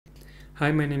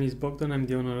Hi, my name is Bogdan, I'm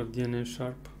the owner of DNS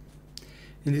Sharp.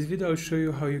 In this video I'll show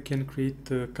you how you can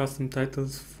create custom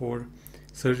titles for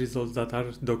search results that are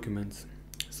documents.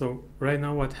 So right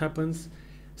now what happens,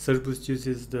 SearchBoost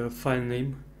uses the file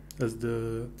name as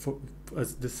the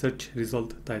search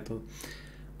result title.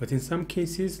 But in some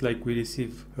cases, like we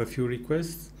receive a few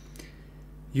requests,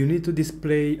 you need to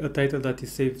display a title that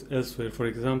is saved elsewhere, for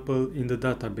example in the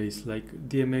database like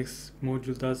DMX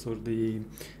module does or the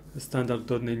standard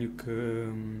 .NET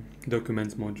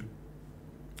documents module.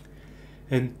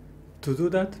 And to do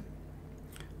that,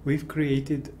 we've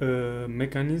created a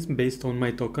mechanism based on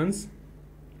MyTokens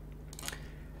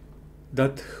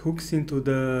that hooks into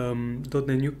the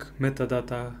 .NET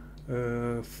metadata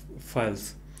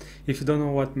files. If you don't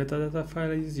know what metadata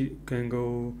file is, you can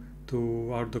go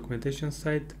to our documentation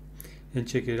site and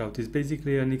check it out. It's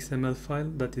basically an XML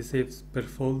file that is saved per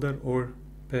folder or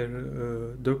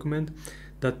per document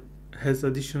that has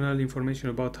additional information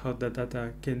about how the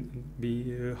data can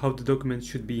be, how the document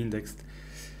should be indexed.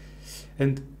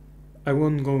 And I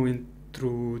won't go in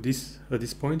through this at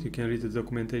this point, you can read the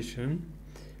documentation,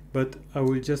 but I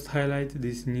will just highlight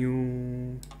this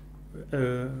new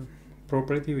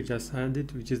property we just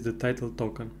added, which is the title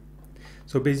token.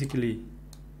 So basically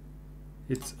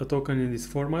it's a token in this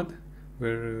format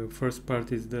where first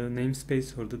part is the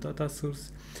namespace or the data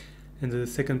source and the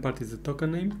second part is the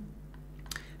token name.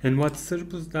 And what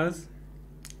SearchBoost does,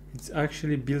 it's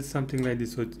actually builds something like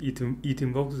this. So it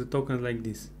invokes the token like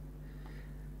this,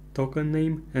 token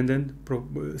name, and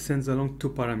then sends along two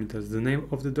parameters, the name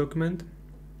of the document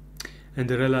and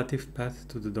the relative path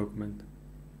to the document.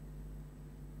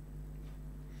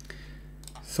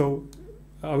 So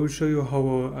I will show you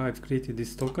how I've created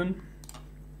this token.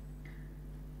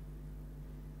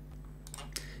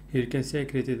 Here you can see I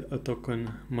created a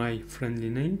token, my friendly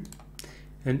name,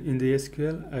 and in the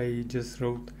SQL I just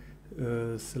wrote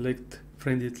select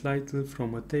friendly title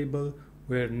from a table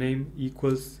where name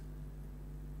equals,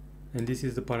 and this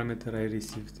is the parameter I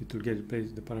received. It will get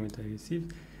replaced with the parameter I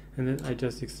received, and then I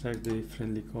just extract the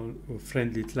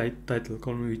friendly title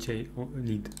column which I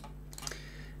need.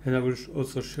 And I will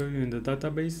also show you in the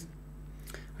database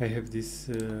I have this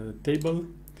table,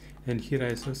 and here I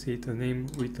associate a name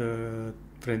with a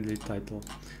friendly title.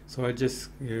 So I just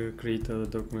create a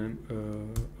document,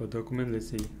 let's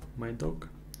say my doc,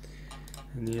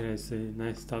 and here I say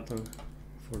nice title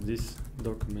for this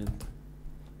document,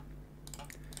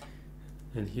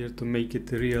 and here to make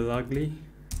it real ugly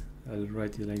I'll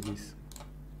write it like this.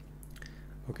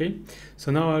 Okay,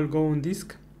 so now I'll go on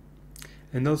disk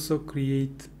and also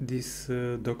create this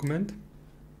document.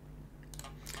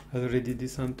 I already did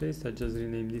some tests, I just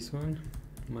renamed this one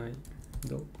my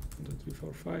doc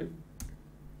 12345,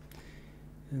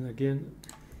 and again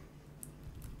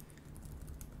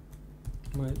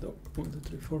my doc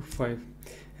 12345,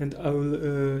 and I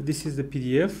will this is the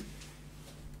PDF,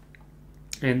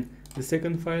 and the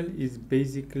second file is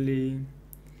basically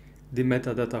the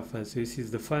metadata file. So this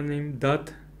is the file name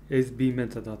 .sb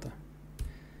metadata.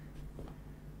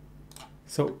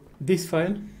 So this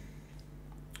file,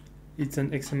 it's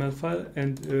an XML file,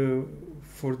 and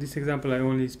for this example I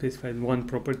only specified one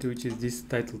property, which is this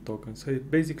title token. So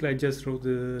basically I just wrote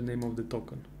the name of the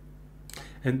token,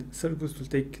 and SearchBoost will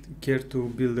take care to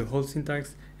build the whole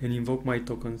syntax and invoke my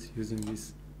tokens using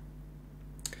this.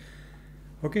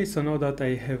 Okay, so now that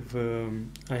I have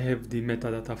the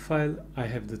metadata file, I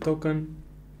have the token,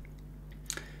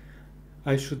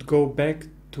 I should go back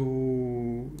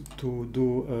to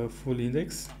do a full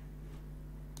index.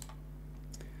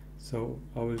 So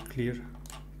I will clear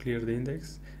the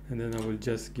index, and then I will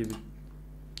just give it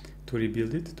to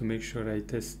rebuild it to make sure I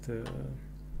test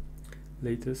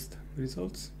latest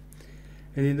results.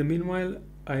 And in the meanwhile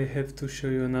I have to show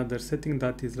you another setting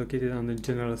that is located under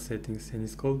general settings, and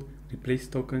it's called replace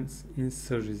tokens in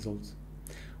search results.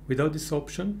 Without this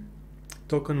option,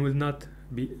 token will not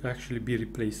actually be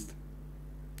replaced.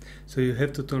 So you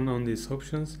have to turn on these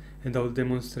options, and I will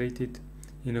demonstrate it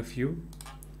in a few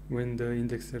when the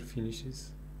indexer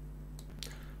finishes.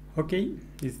 Okay,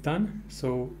 it's done.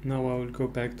 So now I will go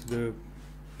back to the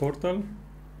portal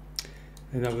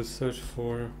and I will search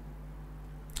for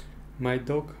my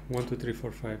doc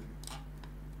 12345.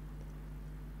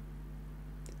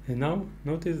 And now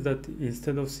notice that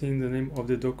instead of seeing the name of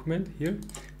the document here,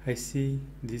 I see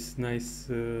this nice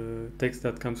text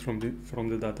that comes from the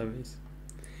database.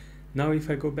 Now if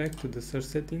I go back to the search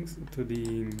settings, to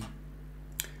the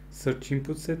search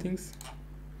input settings,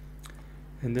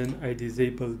 and then I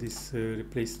disable this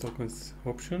replace tokens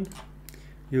option,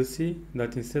 you'll see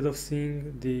that instead of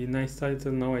seeing the nice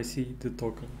title, now I see the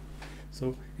token.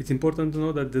 So it's important to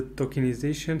know that the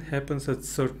tokenization happens at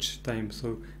search time.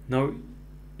 So now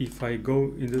if I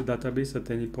go in the database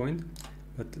at any point,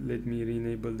 but let me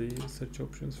re-enable the search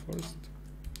options first.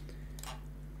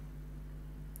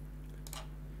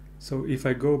 So if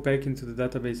I go back into the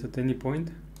database at any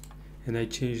point and I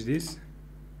change this,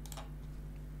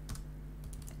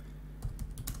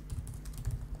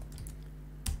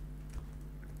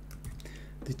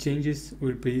 the changes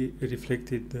will be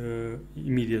reflected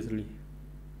immediately.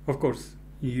 Of course,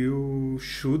 you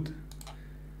should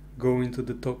go into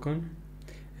the token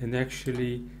and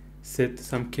actually set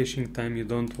some caching time. You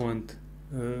don't want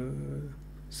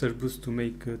Cerberus to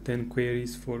make 10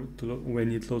 queries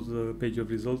when it loads the page of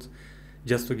results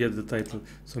just to get the title.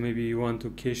 So maybe you want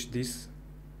to cache this,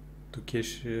 to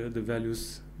cache the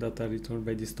values that are returned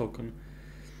by this token.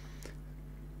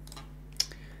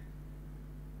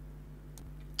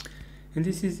 And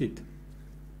this is it.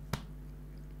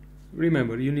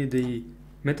 Remember, you need the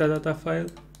metadata file,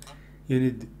 you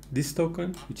need this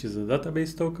token, which is a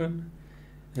database token,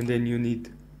 and then you need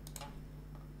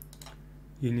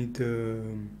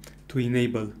to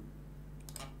enable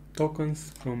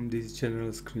tokens from this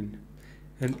general screen,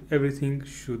 and everything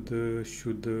should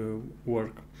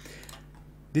work.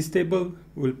 This table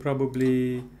will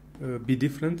probably be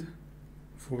different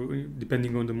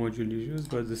depending on the module you use,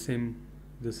 but the same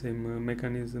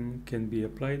mechanism can be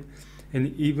applied.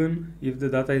 And even if the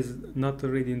data is not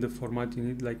already in the format you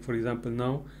need, like for example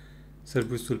now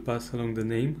Cerberus will pass along the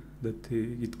name that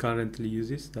it currently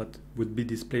uses, that would be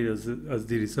displayed as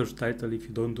the research title if you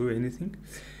don't do anything,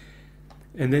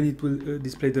 and then it will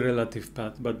display the relative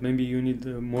path, but maybe you need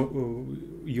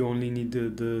you only need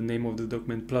the name of the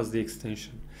document plus the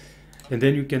extension, and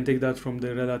then you can take that from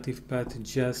the relative path,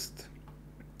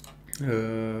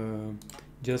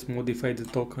 just modify the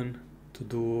token to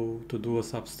do a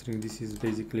substring. This is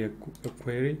basically a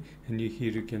query, and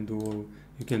here you can do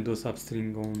a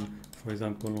substring on, for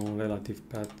example, on relative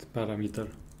path parameter,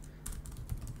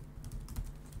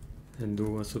 and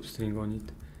do a substring on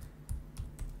it.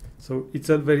 So it's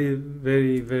a very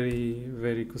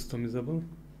customizable,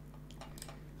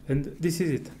 and this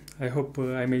is it. I hope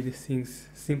I made things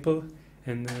simple,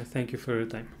 and thank you for your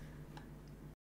time.